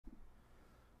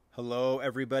Hello,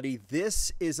 everybody.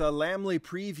 This is a Lamley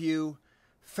preview.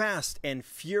 Fast and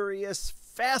Furious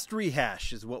Fast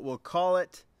Rehash is what we'll call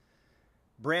it.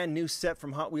 Brand new set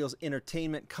from Hot Wheels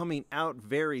Entertainment coming out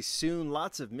very soon.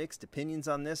 Lots of mixed opinions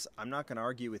on this. I'm not going to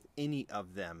argue with any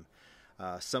of them.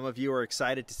 Some of you are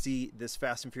excited to see this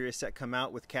Fast and Furious set come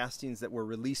out with castings that were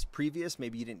released previous.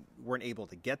 Maybe you weren't able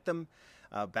to get them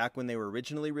back when they were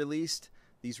originally released.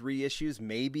 These reissues,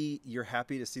 maybe you're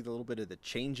happy to see the little bit of the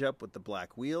change up with the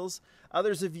black wheels.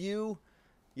 Others of you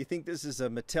think this is a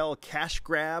Mattel cash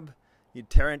grab. You're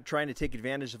trying to take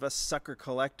advantage of us sucker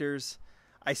collectors.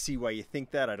 I see why you think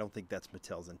that. I don't think that's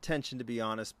Mattel's intention, to be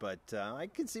honest, but I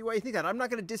can see why you think that. I'm not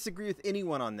going to disagree with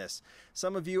anyone on this.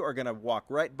 Some of you are going to walk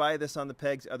right by this on the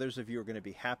pegs. Others of you are going to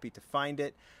be happy to find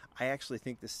it. I actually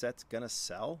think this set's going to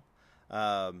sell.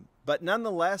 But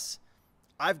nonetheless,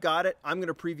 I've got it. I'm going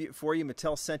to preview it for you.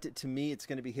 Mattel sent it to me. It's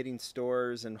going to be hitting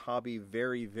stores and hobby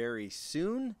very, very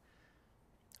soon.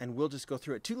 And we'll just go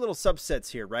through it. Two little subsets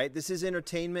here, right? This is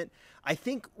entertainment. I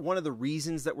think one of the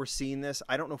reasons that we're seeing this,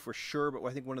 I don't know for sure, but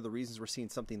I think one of the reasons we're seeing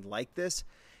something like this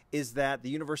is that the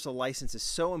Universal license is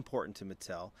so important to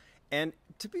Mattel. And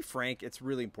to be frank, it's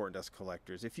really important to us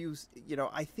collectors. If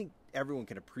I think everyone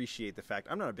can appreciate the fact,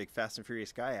 I'm not a big Fast and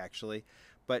Furious guy, actually,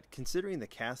 but considering the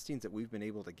castings that we've been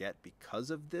able to get because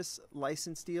of this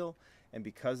license deal and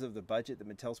because of the budget that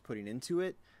Mattel's putting into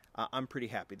it, I'm pretty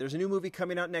happy. There's a new movie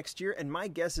coming out next year, and my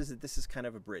guess is that this is kind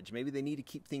of a bridge. Maybe they need to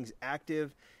keep things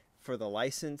active for the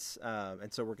license,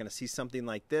 and so we're going to see something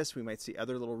like this. We might see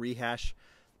other little rehash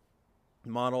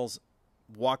models.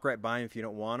 Walk right by them if you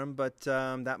don't want them, but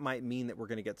that might mean that we're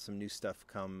going to get some new stuff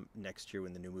come next year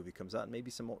when the new movie comes out, and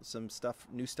maybe some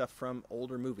new stuff from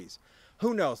older movies.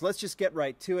 Who knows? Let's just get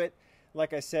right to it.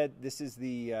 Like I said, this is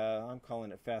the I'm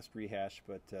calling it Fast Rehash,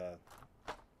 but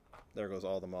there goes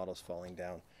all the models falling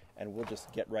down, and we'll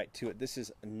just get right to it. This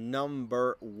is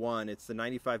number 1. It's the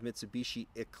 95 Mitsubishi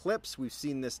Eclipse. We've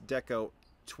seen this deco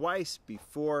twice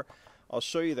before. I'll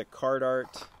show you the card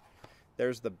art.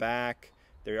 There's the back.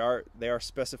 They are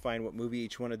specifying what movie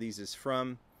each one of these is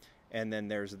from, and then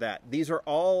there's that. These are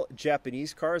all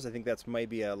Japanese cars. I think that's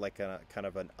maybe a kind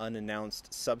of an unannounced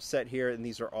subset here, and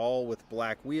these are all with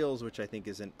black wheels, which I think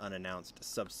is an unannounced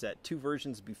subset. 2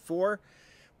 versions before.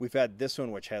 We've had this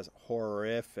one, which has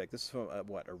horrific. This is from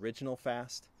original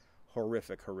Fast.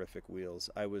 Horrific wheels.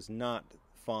 I was not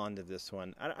fond of this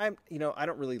one. I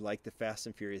don't really like the Fast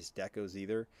and Furious decos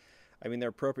either. I mean, they're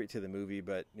appropriate to the movie,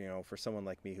 but, for someone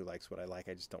like me who likes what I like,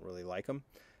 I just don't really like them.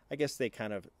 I guess they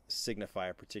kind of signify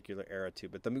a particular era too,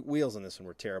 but the wheels on this one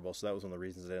were terrible, so that was one of the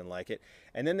reasons I didn't like it.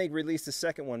 And then they released the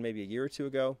second one maybe a year or two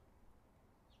ago.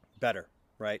 Better,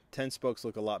 right? 10 spokes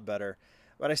look a lot better,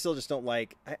 but I still just don't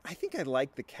like... I think I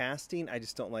like the casting, I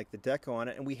just don't like the deco on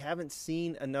it, and we haven't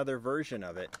seen another version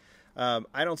of it.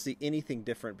 I don't see anything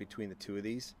different between the two of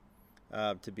these.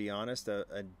 To be honest,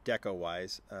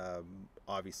 deco-wise,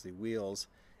 obviously wheels,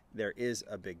 there is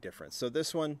a big difference. So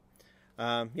this one,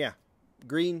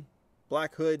 green,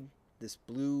 black hood, this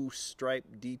blue stripe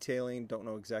detailing. Don't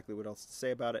know exactly what else to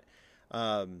say about it.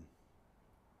 Kind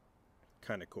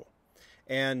of cool.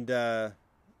 And I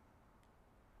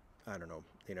don't know,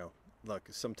 look,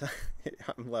 sometimes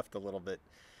I'm left a little bit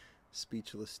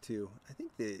speechless too. I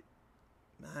think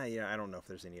I don't know if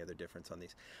there's any other difference on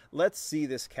these. Let's see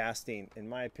this casting. In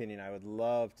my opinion, I would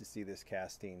love to see this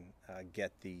casting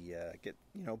get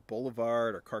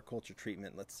Boulevard or car culture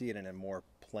treatment. Let's see it in a more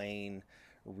plain,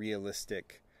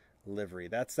 realistic livery.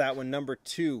 That's that one. Number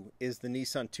 2 is the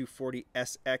Nissan 240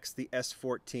 SX, the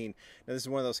S14. Now, this is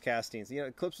one of those castings.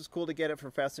 Eclipse was cool to get it from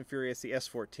Fast and Furious. The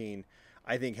S14,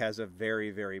 I think, has a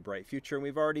very, very bright future, and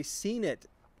we've already seen it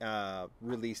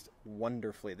released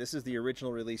wonderfully. This is the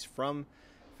original release from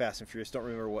Fast and Furious. Don't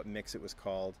remember what mix it was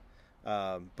called,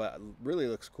 but really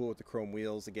looks cool with the chrome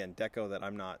wheels. Again, deco that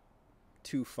I'm not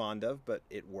too fond of, but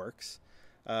it works.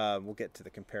 We'll get to the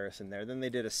comparison there. Then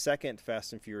they did a second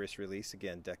Fast and Furious release.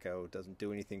 Again, deco doesn't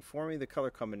do anything for me. The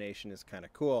color combination is kind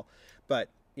of cool, but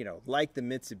like the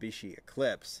Mitsubishi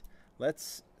Eclipse,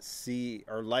 let's see,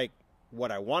 or like what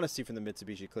I want to see from the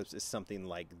Mitsubishi Eclipse is something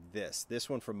like this. This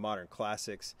one from Modern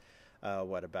Classics, a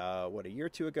year or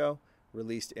two ago,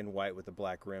 released in white with the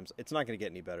black rims. It's not going to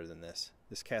get any better than this.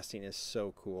 This casting is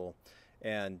so cool,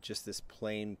 and just this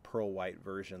plain pearl white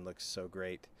version looks so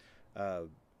great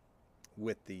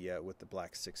with the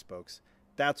black 6 spokes.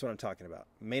 That's what I'm talking about.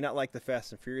 May not like the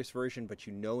Fast and Furious version, but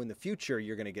in the future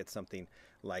you're going to get something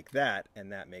like that,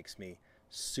 and that makes me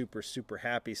super, super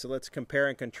happy. So let's compare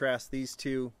and contrast these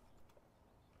two.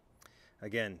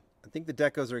 Again, I think the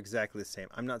decos are exactly the same.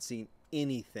 I'm not seeing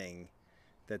anything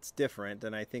that's different.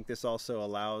 And I think this also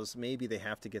allows, maybe they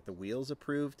have to get the wheels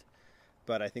approved,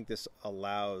 but I think this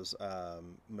allows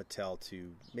Mattel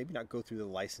to maybe not go through the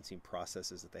licensing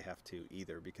processes that they have to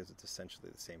either, because it's essentially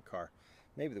the same car.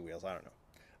 Maybe the wheels, I don't know.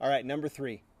 All right, number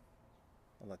 3.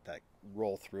 I'll let that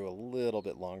roll through a little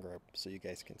bit longer so you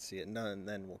guys can see it, and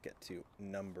then we'll get to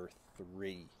number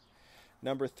 3.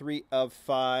 Number 3 of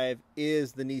 5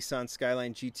 is the Nissan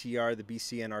Skyline GTR, the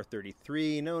BCN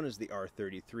R33, known as the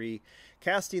R33,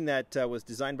 casting that was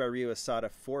designed by Ryo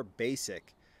Asada for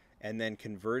basic and then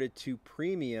converted to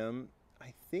premium,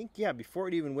 I think, yeah, before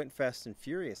it even went Fast and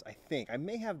Furious, I think. I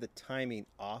may have the timing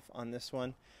off on this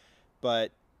one,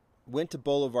 but went to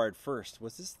Boulevard first.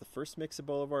 Was this the first mix of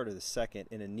Boulevard or the second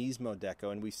in a Nismo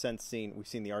deco? And we've seen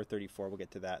the R34. We'll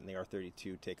get to that, and the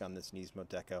R32 take on this Nismo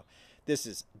deco. This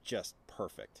is just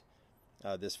perfect.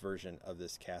 This version of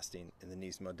this casting in the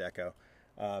Nismo deco,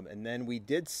 and then we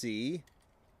did see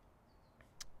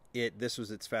it. This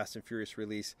was its Fast and Furious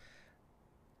release.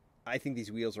 I think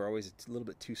these wheels are always a little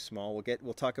bit too small.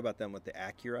 We'll talk about them with the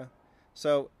Acura.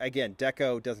 So, again,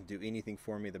 deco doesn't do anything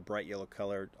for me. The bright yellow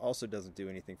color also doesn't do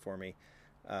anything for me.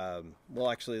 Well,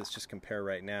 actually, let's just compare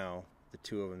right now the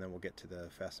two of them, then we'll get to the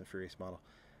Fast and Furious model.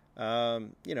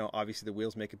 You know, obviously the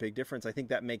wheels make a big difference. I think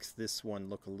that makes this one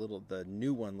look the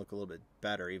new one look a little bit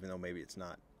better, even though maybe it's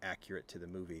not accurate to the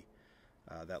movie.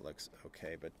 That looks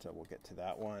okay, but we'll get to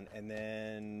that one. And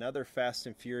then another Fast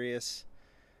and Furious.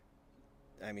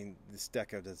 I mean, this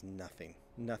deco does nothing.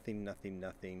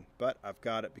 Nothing. But I've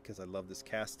got it because I love this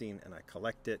casting and I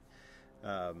collect it.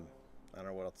 I don't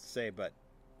know what else to say, but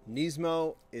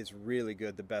Nismo is really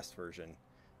good. The best version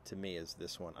to me is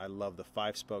this one. I love the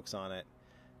 5 spokes on it.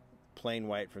 Plain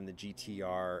white from the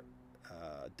GTR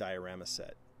diorama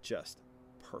set. Just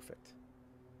perfect.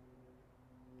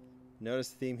 Notice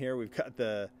the theme here. We've got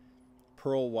the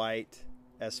pearl white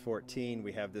S14.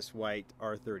 We have this white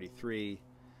R33,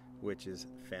 which is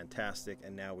fantastic.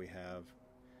 And now we have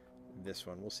this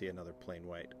one. We'll see another plain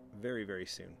white very, very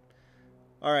soon.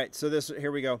 All right, so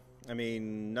here we go. I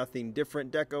mean, nothing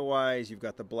different deco-wise. You've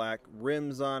got the black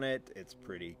rims on it. It's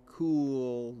pretty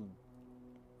cool.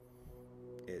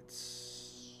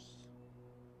 It's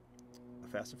a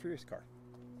Fast and Furious car.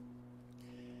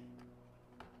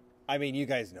 I mean, you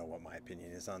guys know what my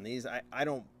opinion is on these. I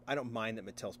don't mind that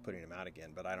Mattel's putting them out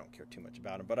again, but I don't care too much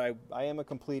about them. But I am a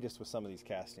completist with some of these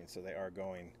castings, so they are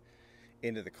going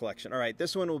into the collection. All right,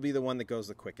 this one will be the one that goes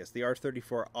the quickest. The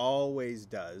R34 always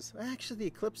does. Actually, the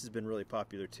Eclipse has been really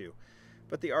popular too.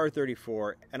 But the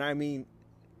R34, and I mean,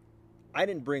 I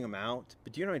didn't bring them out,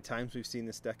 but do you know how many times we've seen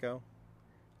this deco?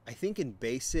 I think in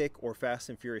basic or Fast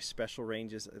and Furious special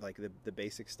ranges, like the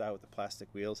basic style with the plastic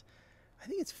wheels, I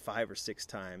think it's 5 or 6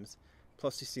 times.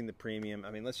 Plus you've seen the premium.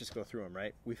 I mean, let's just go through them,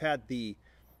 right? We've had the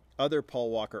other Paul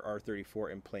Walker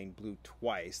R34 in plain blue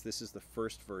twice. This is the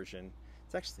first version.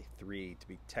 It's actually 3 to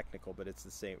be technical, but it's the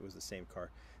same. It was the same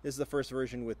car. This is the first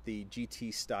version with the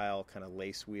GT style kind of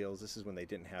lace wheels. This is when they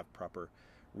didn't have proper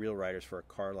reel riders for a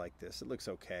car like this. It looks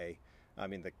okay. I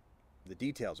mean, the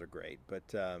details are great, but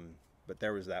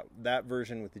there was that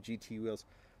version with the GT wheels.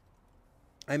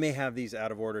 I may have these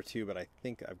out of order too, but I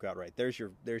think I've got right. There's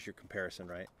your comparison,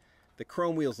 right? The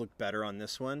chrome wheels look better on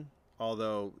this one,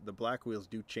 although the black wheels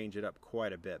do change it up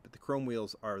quite a bit. But the chrome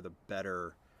wheels are the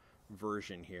better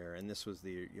version here, and this was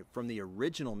from the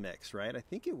original mix, right? I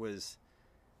think it was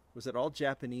it all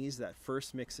Japanese? That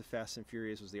first mix of Fast and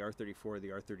Furious was the R34 or the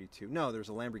R32. No, there was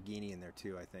a Lamborghini in there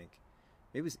too, I think.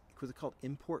 Maybe was it called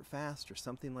Import Fast or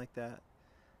something like that?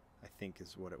 I think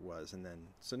is what it was. And then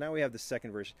so now we have the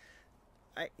second version.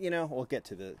 We'll get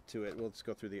to it. We'll just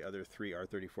go through the other 3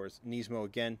 R34s. Nismo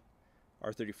again,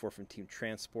 R34 from Team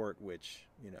Transport, which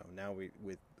now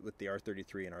with the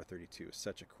R33 and R32 is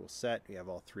such a cool set. We have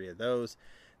all 3 of those.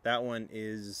 That one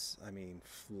is, I mean,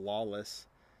 flawless.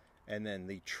 And then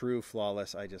the true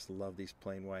flawless, I just love these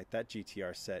plain white. That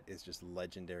GTR set is just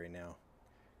legendary now.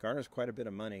 Garners quite a bit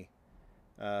of money.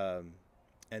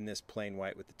 And this plain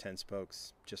white with the 10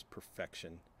 spokes, just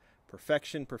perfection.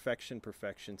 Perfection.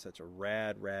 Such a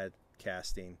rad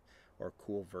casting or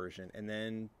cool version. And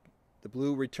then the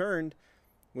blue returned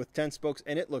with 10 spokes,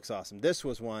 and it looks awesome. This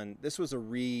was a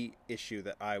reissue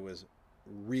that I was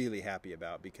really happy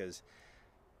about because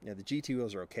the GT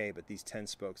wheels are okay, but these 10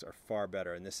 spokes are far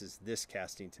better. And this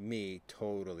casting to me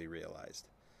totally realized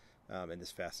in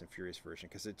this Fast and Furious version,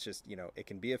 because it's just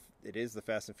it is the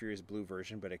Fast and Furious blue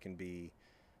version, but it can be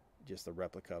just the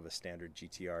replica of a standard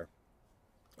GTR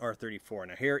R34.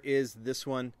 Now here is this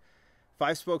one.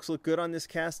 5 spokes look good on this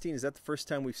casting. Is that the first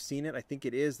time we've seen it? I think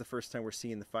it is the first time we're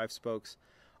seeing the 5 spokes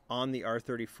on the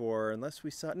R34, unless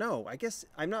we saw. No, I guess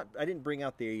I didn't bring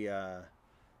out the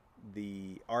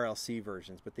the RLC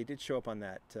versions, but they did show up on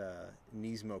that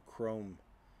Nismo Chrome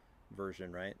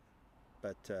version, right?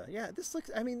 But yeah, this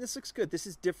looks good. This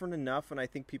is different enough, and I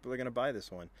think people are going to buy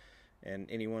this one. And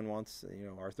anyone wants,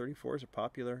 R34s are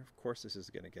popular. Of course, this is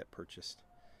going to get purchased.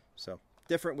 So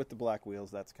different with the black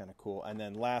wheels. That's kind of cool. And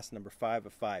then last, number 5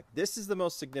 of 5. This is the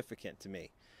most significant to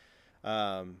me,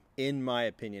 in my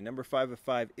opinion. Number 5 of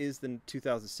 5 is the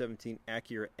 2017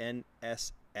 Acura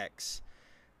NSX.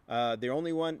 The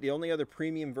only other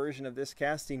premium version of this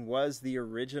casting was the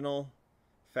original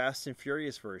Fast and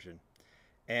Furious version.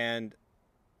 And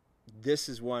this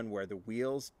is one where the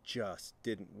wheels just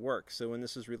didn't work. So when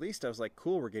this was released, I was like,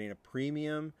 cool, we're getting a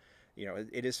premium.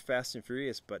 It is Fast and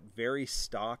Furious, but very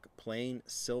stock, plain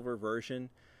silver version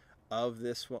of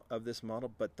this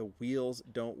model. But the wheels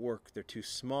don't work. They're too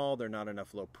small. They're not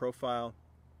enough low profile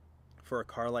for a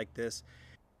car like this.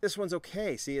 This one's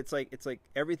okay. See, it's like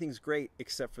everything's great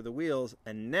except for the wheels.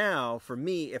 And now, for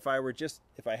me, if I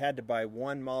had to buy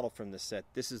one model from this set,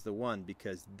 this is the one,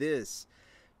 because this,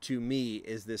 to me,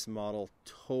 is this model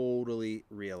totally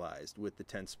realized with the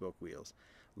 10-spoke wheels.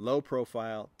 Low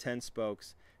profile, 10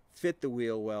 spokes, fit the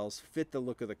wheel wells, fit the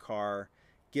look of the car,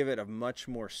 give it a much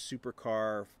more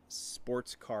supercar,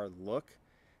 sports car look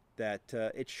that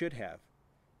it should have,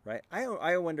 right?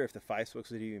 I wonder if the 5 spokes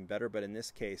would be even better, but in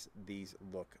this case, these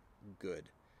look good.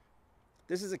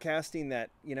 This is a casting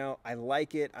that, I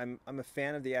like it. I'm a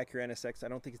fan of the Acura NSX. I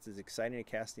don't think it's as exciting a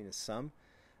casting as some.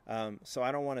 So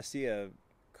I don't want to see a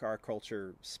car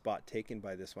culture spot taken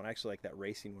by this one. I actually like that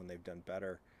racing one. They've done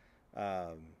better.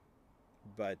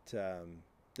 But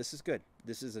this is good.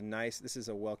 This is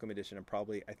a welcome addition, and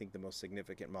probably, I think, the most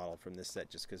significant model from this set,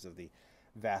 just because of the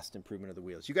vast improvement of the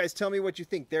wheels. You guys tell me what you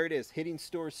think. There it is, hitting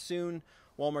stores soon.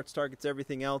 Walmart's, Targets,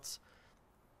 everything else.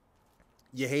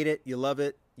 You hate it, you love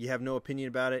it, you have no opinion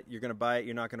about it, you're going to buy it,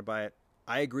 you're not going to buy it.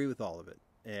 I agree with all of it,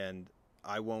 and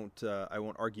I won't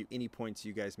argue any points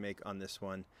you guys make on this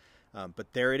one.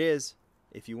 But there it is,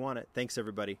 if you want it. Thanks,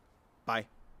 everybody. Bye.